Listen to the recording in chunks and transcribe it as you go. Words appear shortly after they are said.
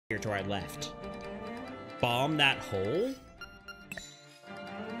to our left. Bomb that hole?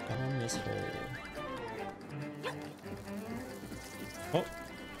 Bomb this hole. Oh.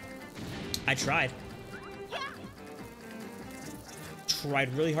 I tried.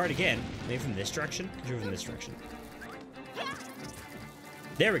 Tried really hard again. Maybe from this direction? Maybe from this direction.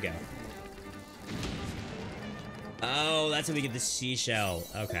 There we go. Oh, that's how we get the seashell.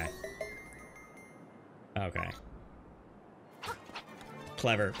 Okay. Okay.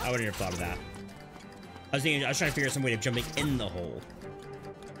 Clever. I wouldn't have thought of that. I was trying to figure out some way of jumping in the hole.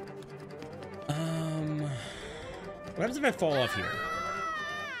 What happens if I fall off here?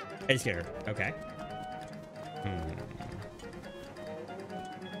 I just get her. Okay.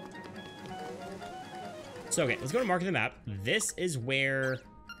 So, okay, let's go to mark the map. This is where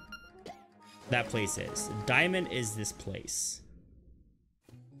that place is. Diamond is this place.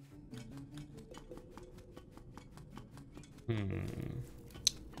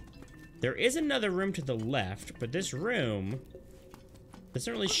 There is another room to the left, but this room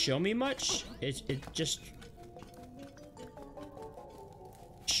doesn't really show me much. It just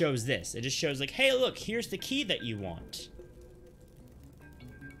shows this. It just shows like, hey, look, here's the key that you want.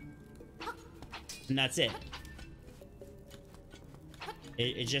 And that's it.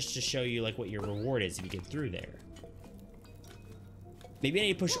 It's just to show you like what your reward is if you get through there. Maybe I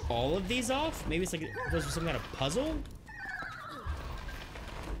need to push all of these off? Maybe it's like there's some kind of puzzle?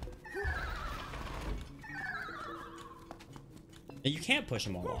 And you can't push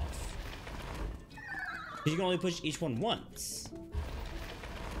them all off. Because you can only push each one once.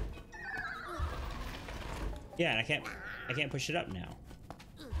 Yeah, and I can't push it up now.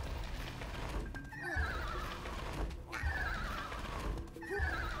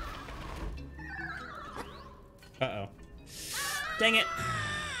 Uh-oh. Dang it.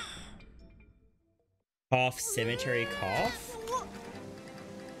 Cough, cemetery, cough?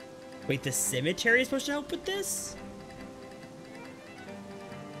 Wait, the cemetery is supposed to help with this?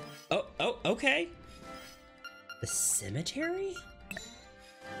 Oh, okay. The cemetery?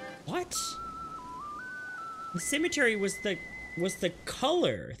 What? The cemetery was the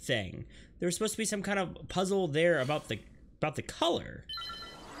color thing. There was supposed to be some kind of puzzle there about the color.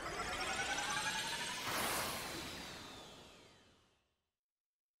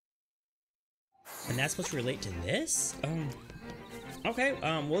 And that's supposed to relate to this? Okay,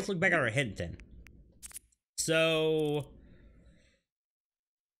 well, let's look back at our hint then. So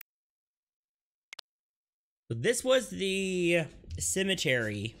this was the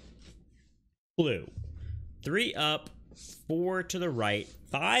cemetery clue. 3 up, 4 to the right,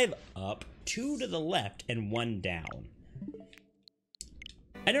 5 up, 2 to the left, and 1 down.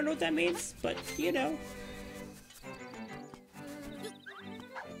 I don't know what that means, but you know.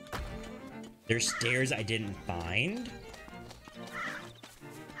 There's stairs I didn't find.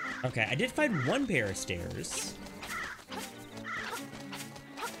 Okay, I did find 1 pair of stairs.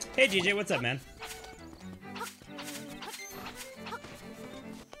 Hey GJ, what's up, man?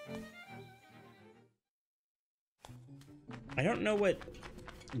 I don't know what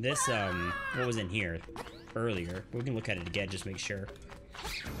this, what was in here earlier. We can look at it again, just make sure.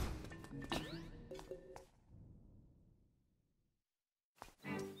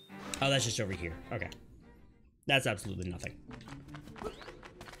 Oh, that's just over here. Okay. That's absolutely nothing.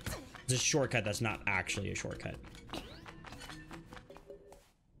 It's a shortcut that's not actually a shortcut.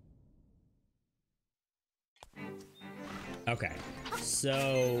 Okay.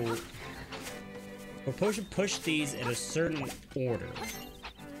 So we're supposed to push these in a certain order.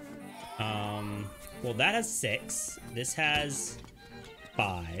 Well, that has 6. This has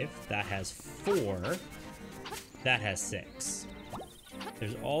 5. That has 4. That has 6.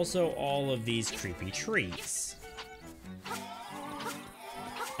 There's also all of these creepy trees.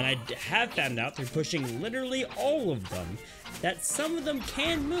 And I have found out through pushing literally all of them that some of them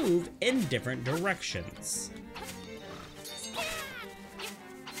can move in different directions.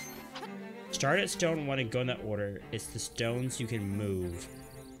 Start at stone 1 and go in that order. It's the stones you can move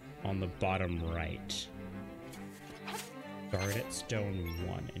on the bottom right. Start at stone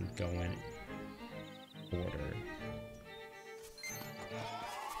 1 and go in order.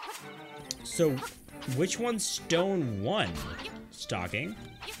 So, which one's stone 1? Stalking?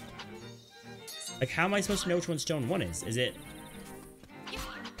 Like, how am I supposed to know which one stone 1 is? Is it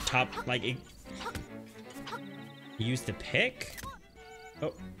top, like, use the pick?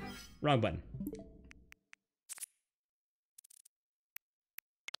 Oh, wrong button.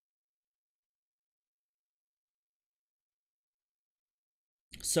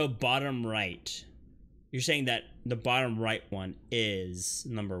 So, bottom right. You're saying that the bottom right one is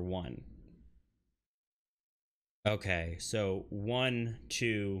number 1. Okay, so 1,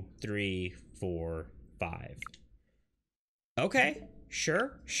 2, 3, 4, 5. Okay,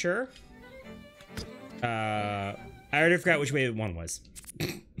 sure, sure. I already forgot which way one was.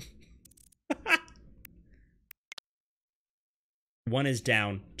 One is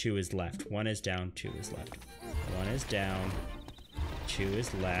down, 2 is left. 1 is down, 2 is left. 1 is down, 2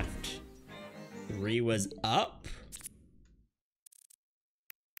 is left. 3 was up.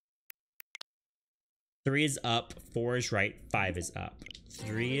 3 is up, 4 is right, 5 is up.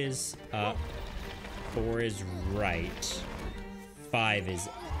 3 is up, 4 is right, 5 is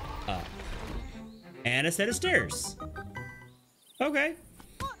up. And a set of stairs. Okay.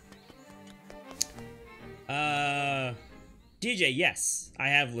 DJ, yes. I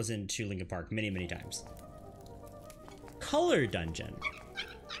have listened to Linkin Park many, many times. Color dungeon.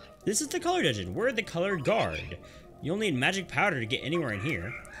 This is the color dungeon. We're the color guard. You'll need magic powder to get anywhere in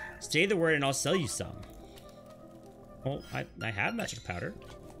here. Say the word and I'll sell you some. Well, I have magic powder.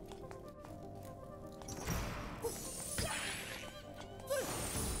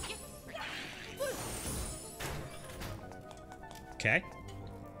 Okay.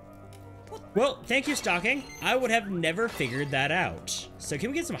 Well, thank you, Stocking. I would have never figured that out. So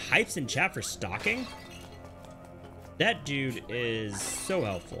can we get some hypes in chat for Stocking? That dude is so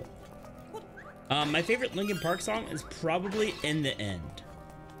helpful. My favorite Linkin Park song is probably In the End.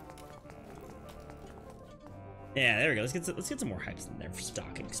 Yeah, there we go. Let's get some more hypes in there for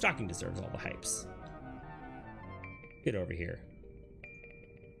Stocking. Stocking deserves all the hypes. Get over here.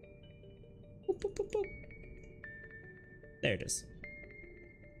 Boop, boop, boop, boop. There it is.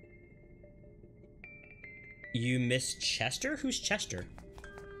 You miss Chester? Who's Chester?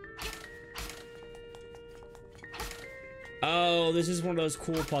 Oh, this is one of those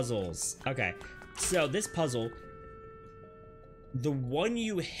cool puzzles. Okay, so this puzzle, the one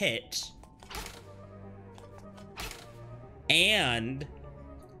you hit and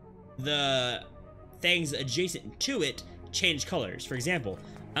the things adjacent to it change colors. For example,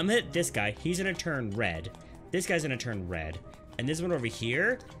 I'm gonna hit this guy. He's gonna turn red. This guy's gonna turn red. And this one over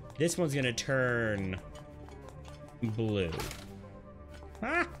here, this one's gonna turn blue.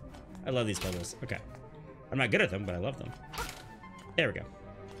 Ah, I love these puzzles. Okay. I'm not good at them, but I love them. There we go.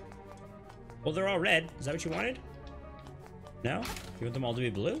 Well, they're all red. Is that what you wanted? No? You want them all to be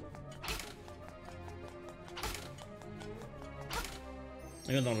blue?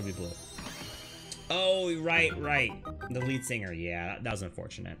 I want them all to be blue. Oh, right. The lead singer. Yeah, that was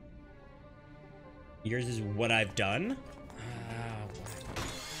unfortunate. Yours is What I've Done? I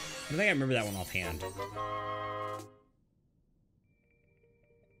don't think I remember that one offhand.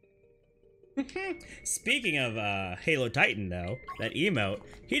 Speaking of Halo Titan, though, that emote,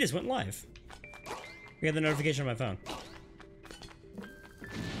 he just went live. I got the notification on my phone.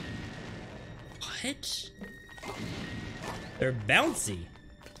 What? They're bouncy.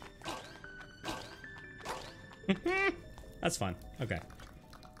 That's fun. Okay.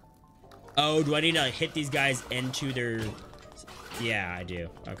 Oh, do I need to hit these guys into their... Yeah, I do.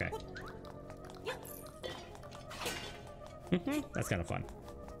 Okay. That's kind of fun.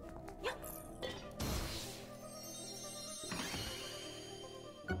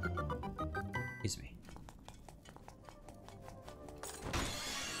 Excuse me.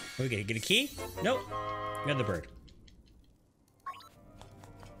 Okay, get a key? Nope. Got the bird.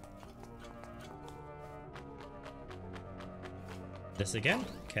 This again?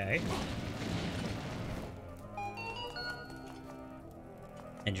 Okay.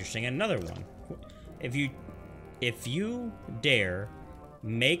 Interesting, another one. If you dare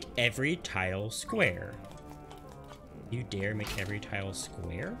make every tile square. You dare make every tile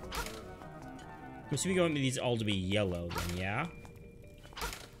square? I'm assuming we want these all to be yellow then, yeah?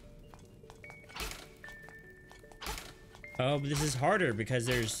 Oh, but this is harder because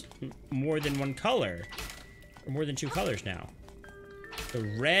there's more than one color. Or more than two colors now. The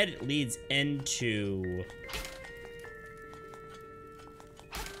red leads into...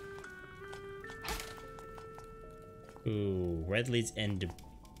 Ooh, red leads into...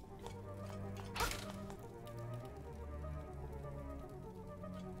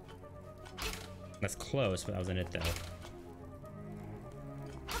 That's close, but that wasn't it, though.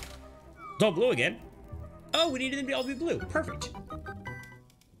 It's all blue again. Oh, we needed them to all be blue. Perfect.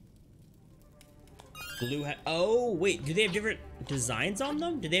 Blue oh, wait. Do they have different designs on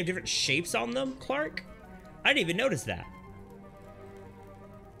them? Do they have different shapes on them, Clark? I didn't even notice that.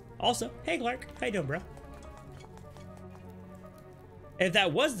 Also, hey, Clark. How you doing, bro? If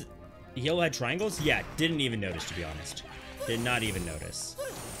that was yellow had triangles, yeah, didn't even notice, to be honest. Did not even notice.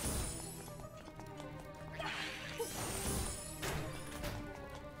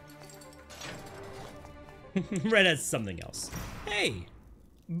 Red has something else. Hey!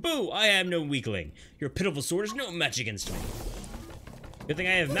 Boo! I am no weakling. Your pitiful sword is no match against me. Good thing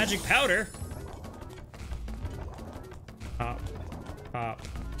I have magic powder. Pop. Pop.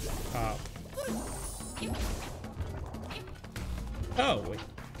 Pop. Oh, wait.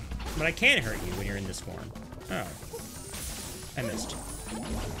 But I can hurt you when you're in this form. Oh. I missed.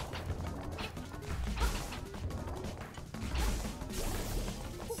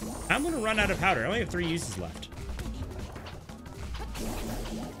 I'm gonna run out of powder. I only have 3 uses left.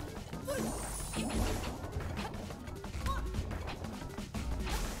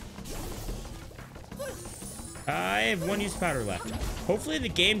 I have 1 use of powder left. Hopefully the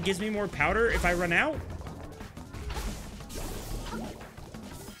game gives me more powder if I run out.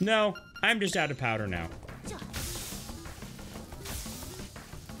 No, I'm just out of powder now.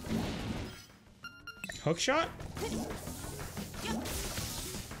 Hook shot?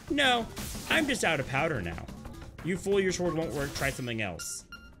 No, I'm just out of powder now. You fool, your sword won't work. Try something else.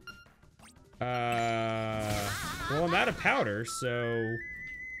 Well, I'm out of powder, so...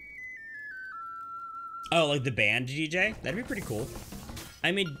 Oh, like the band DJ? That'd be pretty cool.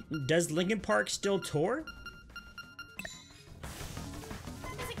 I mean, does Linkin Park still tour?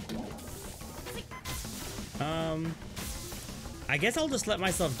 I guess I'll just let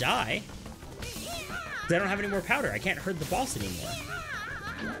myself die. 'Cause I don't have any more powder. I can't hurt the boss anymore.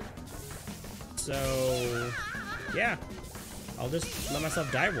 So, yeah. I'll just let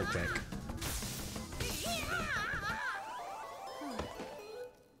myself die real quick.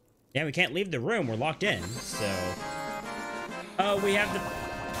 Yeah, we can't leave the room. We're locked in, so... Oh, we have the...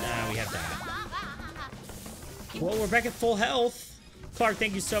 Nah, we have that. Well, we're back at full health. Clark,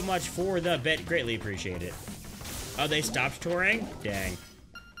 thank you so much for the bit. Greatly appreciate it. Oh, they stopped touring? Dang.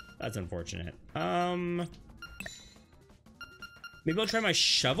 That's unfortunate. Maybe I'll try my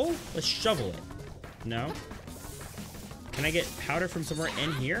shovel? Let's shovel it. No? Can I get powder from somewhere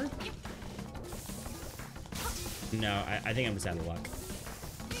in here? No, I think I'm just out of luck.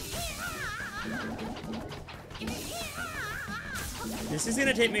 This is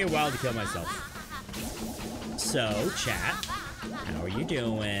gonna take me a while to kill myself. So, chat, how are you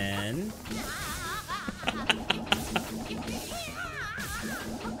doing?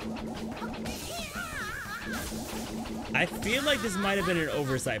 I feel like this might have been an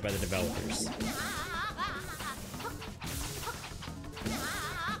oversight by the developers.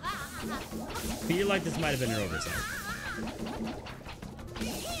 Feel like this might have been an oversight.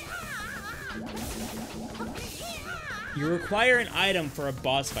 You require an item for a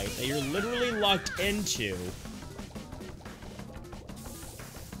boss fight that you're literally locked into.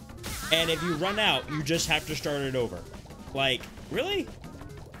 And if you run out, you just have to start it over. Like, really?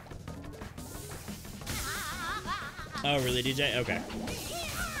 Oh, really, DJ? Okay.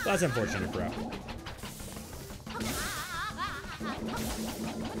 Well, that's unfortunate, bro.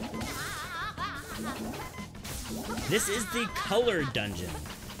 This is the color dungeon.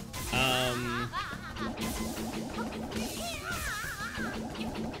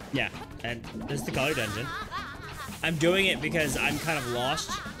 Yeah, and this is the color dungeon. I'm doing it because I'm kind of lost,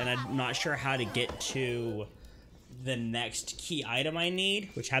 and I'm not sure how to get to the next key item I need,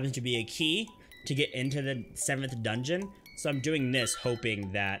 which happens to be a key to get into the 7th dungeon. So I'm doing this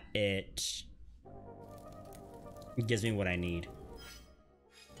hoping that it gives me what I need.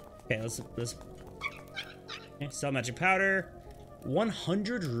 Okay, let's okay, sell magic powder.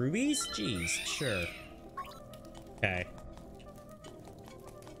 100 rubies? Jeez, sure. Okay.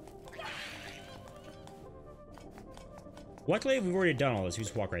 Luckily, we've already done all this. We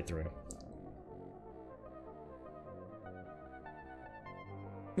just walk right through.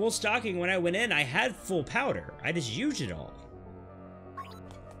 Well, stocking, when I went in, I had full powder. I just used it all.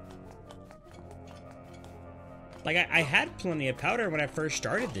 Like, I had plenty of powder when I first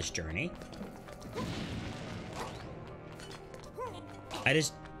started this journey. I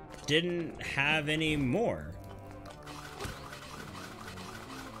just didn't have any more.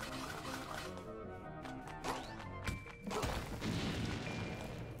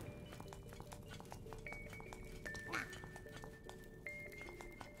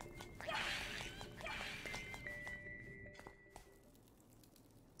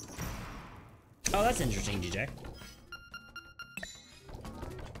 Oh, that's interesting, DJ.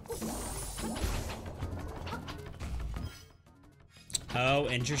 Oh,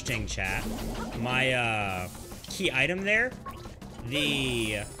 interesting, chat. My, key item there,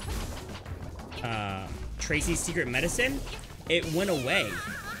 the, Tracy's Secret Medicine, it went away.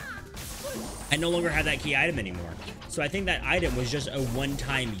 I no longer have that key item anymore. So I think that item was just a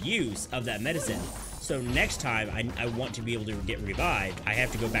one-time use of that medicine. So next time I want to be able to get revived, I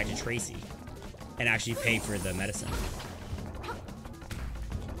have to go back to Tracy and actually pay for the medicine.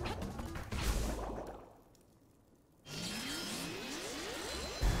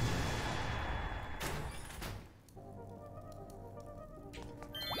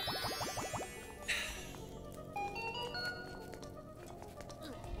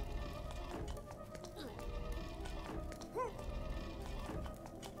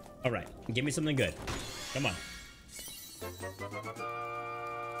 All right, give me something good. Come on.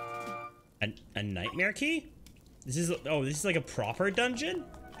 A nightmare key? This is, oh, this is like a proper dungeon?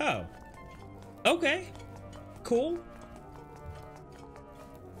 Oh. Okay. Cool.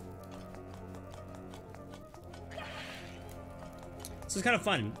 So it's kind of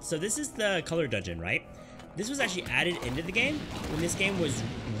fun. So this is the color dungeon, right? This was actually added into the game when this game was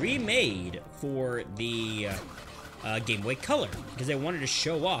remade for the Game Boy Color, because they wanted to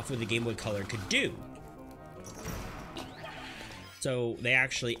show off what the Game Boy Color could do. So they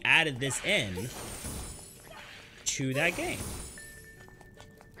actually added this in to that game.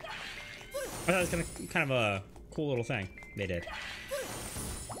 I thought it was kind of a cool little thing they did.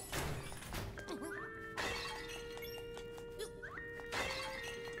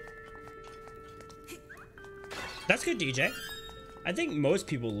 That's good, DJ. I think most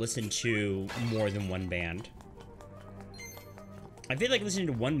people listen to more than one band. I feel like listening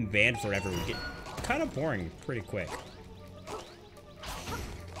to one band forever would get kind of boring pretty quick.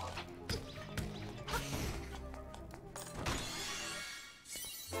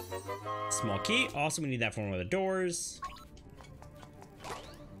 Small key. Also, we need that for one of the doors.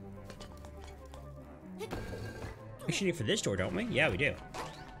 We actually need it for this door, don't we? Yeah, we do.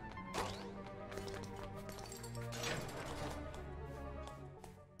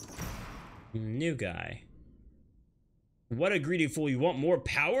 New guy. What a greedy fool, you want more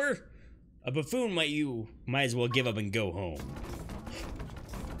power? A buffoon might as well give up and go home.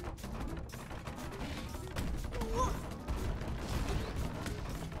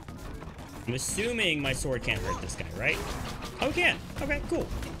 I'm assuming my sword can't hurt this guy, right? Oh, it can. Okay, cool.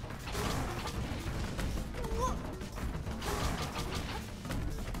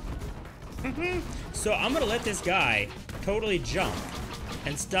 So I'm gonna let this guy totally jump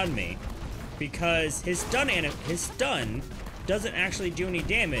and stun me, because his stun doesn't actually do any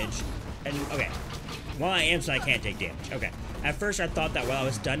damage. And okay, while I am stunned, I can't take damage. Okay, at first I thought that while I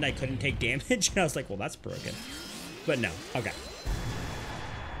was stunned I couldn't take damage, and I was like, well, that's broken. But no. Okay,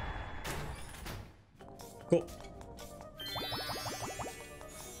 cool,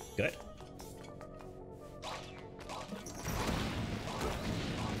 good.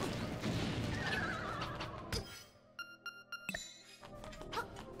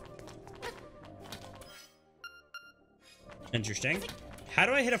 Interesting. How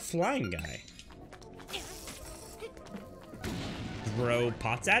do I hit a flying guy? Throw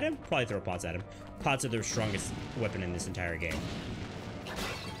pots at him? Probably throw pots at him. Pots are their strongest weapon in this entire game.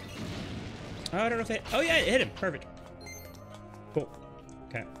 Oh, I don't know if it... Oh, yeah, it hit him. Perfect. Cool.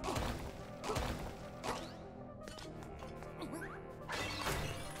 Okay.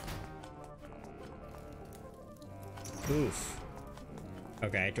 Oof.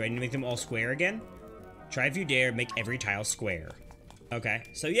 Okay, do I need to make them all square again? Try if you dare, make every tile square. Okay,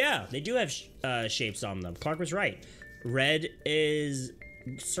 so yeah, they do have shapes on them. Clark was right. Red is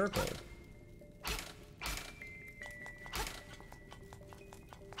circle.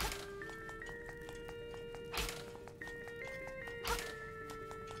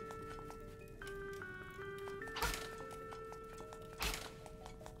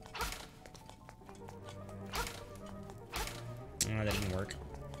 Oh, that didn't work.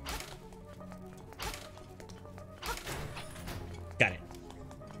 Got it.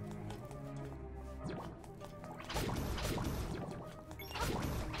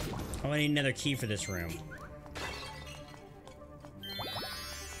 Oh, I need another key for this room.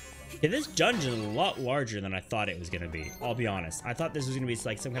 Yeah, this dungeon is a lot larger than I thought it was going to be. I'll be honest. I thought this was going to be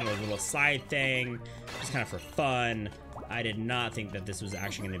like some kind of little side thing, just kind of for fun. I did not think that this was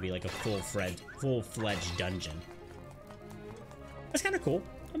actually going to be like a full-fledged dungeon. That's kind of cool.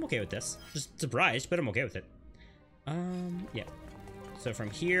 I'm okay with this. Just surprised, but I'm okay with it. Yeah. So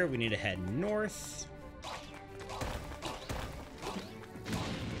from here, we need to head north.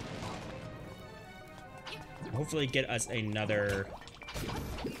 Hopefully get us another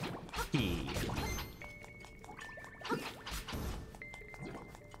key.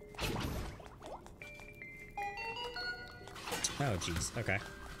 Oh, jeez. Okay.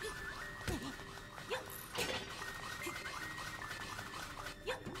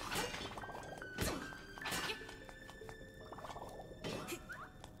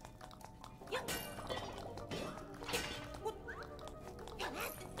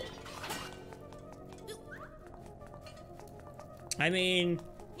 I mean,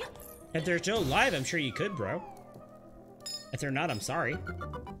 if they're still alive, I'm sure you could, bro. If they're not, I'm sorry.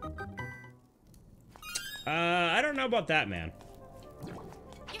 I don't know about that, man.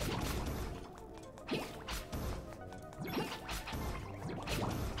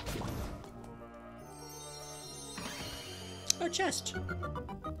 Oh, chest.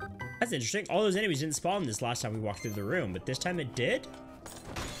 That's interesting. All those enemies didn't spawn this last time we walked through the room, but this time it did?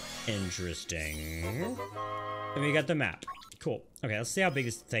 Interesting. And we got the map. Cool. Okay, let's see how big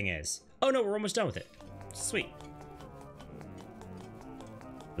this thing is. Oh no, we're almost done with it. Sweet.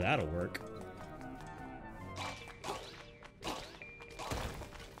 That'll work.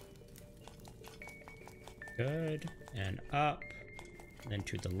 Good. And up. Then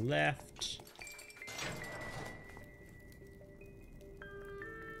to the left.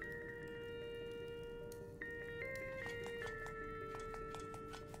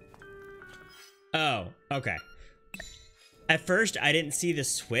 Oh, okay. At first, I didn't see the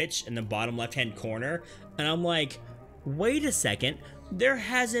switch in the bottom left-hand corner, and I'm like, wait a second, there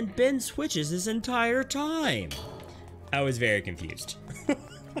hasn't been switches this entire time. I was very confused.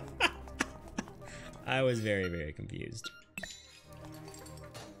 I was very, very confused.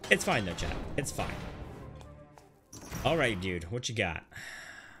 It's fine though, chat. It's fine. All right, dude, what you got?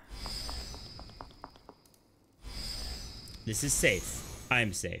 This is safe.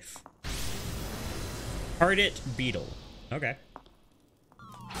 I'm safe. Ardent Beetle. Okay.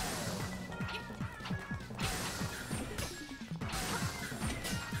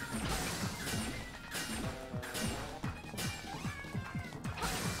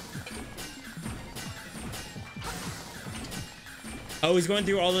 Oh, he's going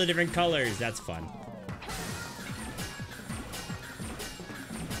through all the different colors. That's fun.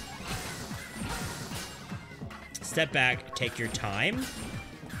 Step back, take your time.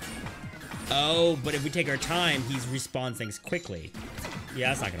 Oh, but if we take our time, he respawns things quickly.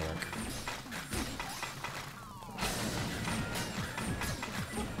 Yeah, that's not gonna work.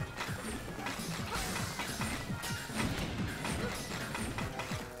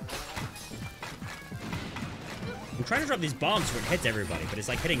 I'm trying to drop these bombs so it hits everybody, but it's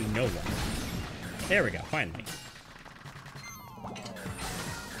like hitting no one. There we go, finally.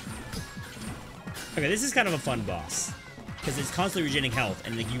 Okay, this is kind of a fun boss. Because it's constantly regenerating health,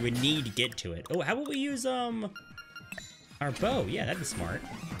 and like you would need to get to it. Oh, how about we use our bow? Yeah, that'd be smart.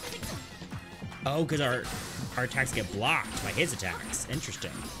 Oh, because our attacks get blocked by his attacks. Interesting.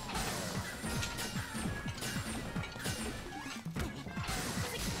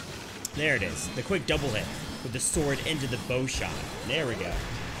 There it is. The quick double hit with the sword into the bow shot. There we go.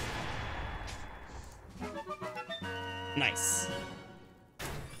 Nice.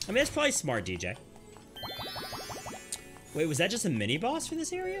 I mean, that's probably smart, DJ. Wait, was that just a mini boss for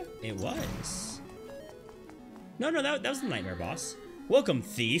this area? It was. No, that was the nightmare boss. Welcome,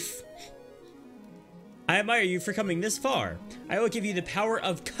 thief. I admire you for coming this far. I will give you the power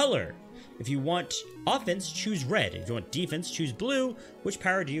of color. If you want offense, choose red. If you want defense, choose blue. Which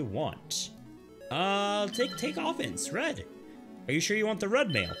power do you want? Take offense, red. Are you sure you want the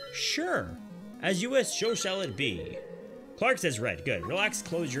red mail? Sure. As you wish, so shall it be. Clark says red. Good. Relax,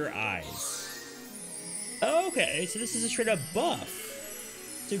 close your eyes. Okay, so this is a straight up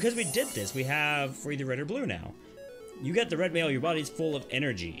buff. So because we did this, we're either red or blue now. You get the red mail, your body's full of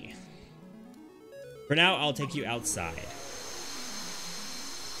energy. For now, I'll take you outside.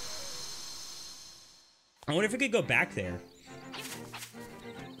 I wonder if we could go back there.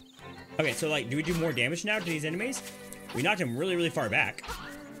 Okay, so like, do we do more damage now to these enemies? We knocked him really, really far back.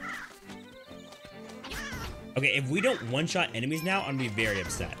 Okay, if we don't one-shot enemies now, I'm gonna be very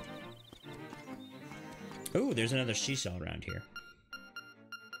upset. Ooh, there's another seashell around here.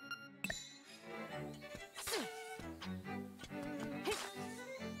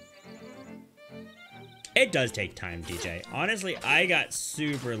 It does take time, DJ. Honestly, I got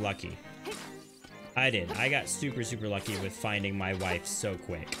super lucky. I did. I got super, super lucky with finding my wife so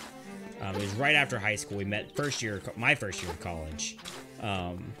quick. It was right after high school. We met my first year of college.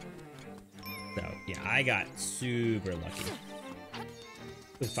 So, yeah, I got super lucky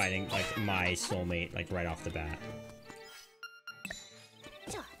with finding, like, my soulmate, like, right off the bat.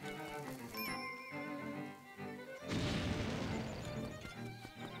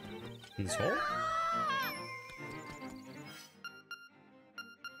 In this hole?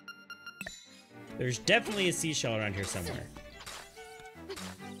 There's definitely a seashell around here somewhere.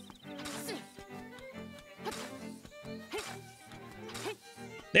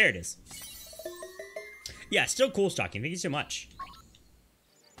 There it is. Yeah, still cool stocking. Thank you so much.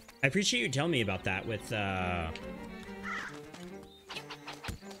 I appreciate you telling me about that with,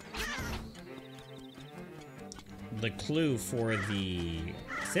 the clue for the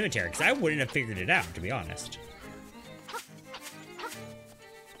cemetery, because I wouldn't have figured it out, to be honest.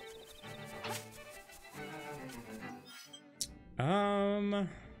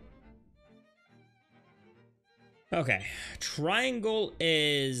 Okay. Triangle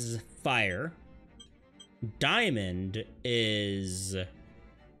is fire. Diamond is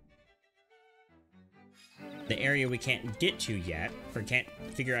the area we can't get to yet, or can't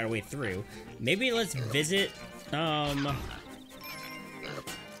figure out a way through. Maybe let's visit, yeah,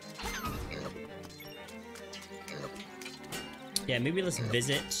 maybe let's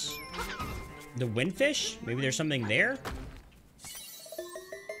visit the windfish. Maybe there's something there.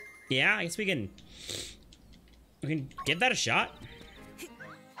 Yeah, I guess we can give that a shot.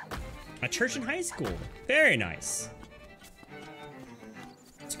 A church and high school. Very nice.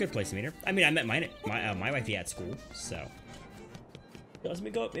 It's a good place to meet her. I mean, I met my wifey at school, so. Let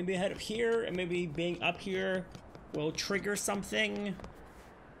me go up, maybe head up here, and maybe being up here will trigger something.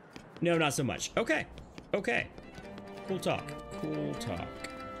 No, not so much. Okay. Okay. Cool talk. Cool talk.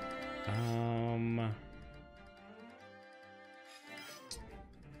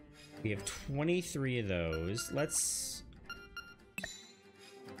 We have 23 of those. Let's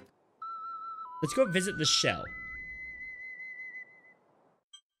go visit the shell.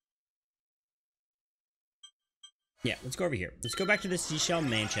 Yeah, let's go over here. Let's go back to the seashell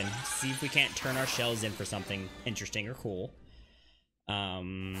mansion. See if we can't turn our shells in for something interesting or cool.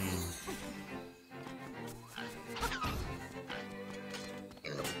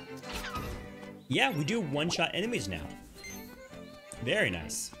 Yeah, we do one-shot enemies now. Very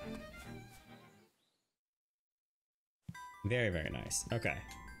nice. Very, very nice. Okay.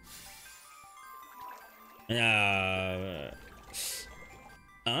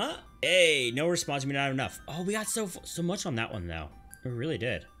 Hey, no response. We not enough. Oh, we got so much on that one though. We really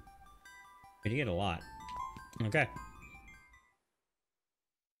did. We did get a lot. Okay.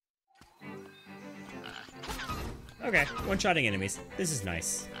 Okay, one-shotting enemies. This is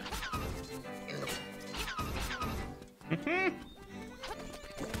nice.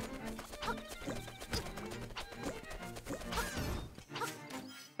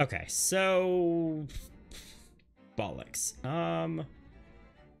 Okay, so bollocks.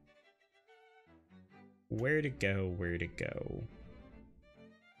 Where to go? Where to go?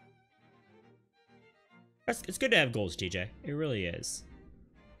 It's good to have goals, TJ. It really is.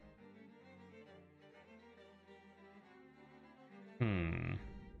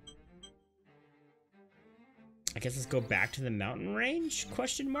 I guess let's go back to the mountain range?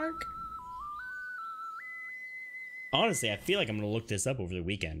 Question mark? Honestly, I feel like I'm gonna look this up over the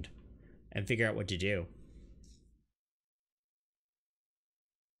weekend and figure out what to do.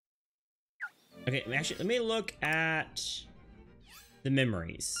 Okay, actually, let me look at the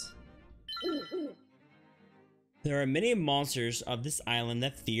memories. There are many monsters of this island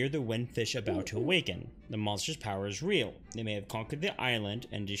that fear the windfish about to awaken. The monster's power is real. They may have conquered the island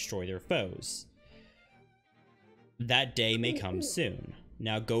and destroy their foes. That day may come soon.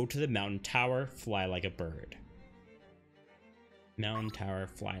 Now go to the mountain tower, fly like a bird. Mountain tower,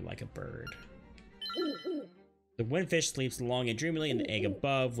 fly like a bird. The windfish sleeps long and dreamily in the egg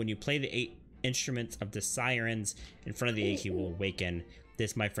above. When you play the 8 instruments of the sirens in front of the egg, he will awaken.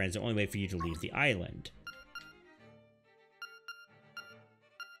 This, my friends, is the only way for you to leave the island.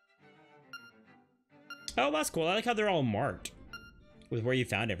 Oh, that's cool. I like how they're all marked with where you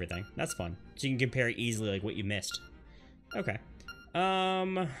found everything. That's fun. So you can compare easily like what you missed. Okay.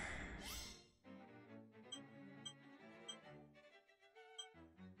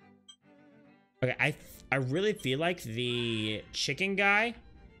 Okay, I really feel like the chicken guy...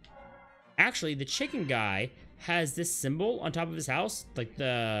 Actually, the chicken guy has this symbol on top of his house, like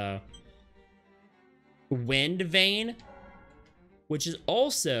the wind vane, which is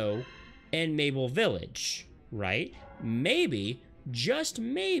also in Maple Village, right? Maybe, just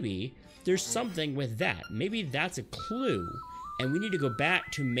maybe, there's something with that. Maybe that's a clue, and we need to go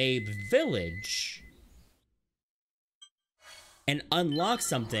back to Mabe Village and unlock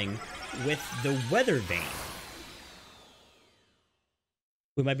something with the weather vane.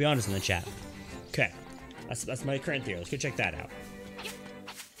 We might be honest in the chat. Okay, that's my current theory. Let's go check that out.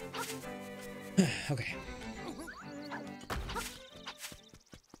 Okay.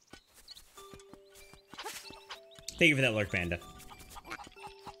 Thank you for that lurk, Panda.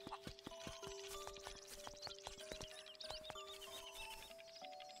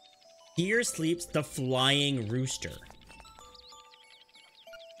 Here sleeps the flying rooster.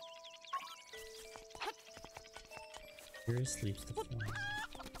 Here sleeps the flying.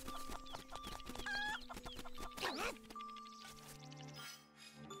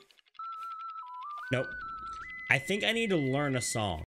 Nope. I think I need to learn a song.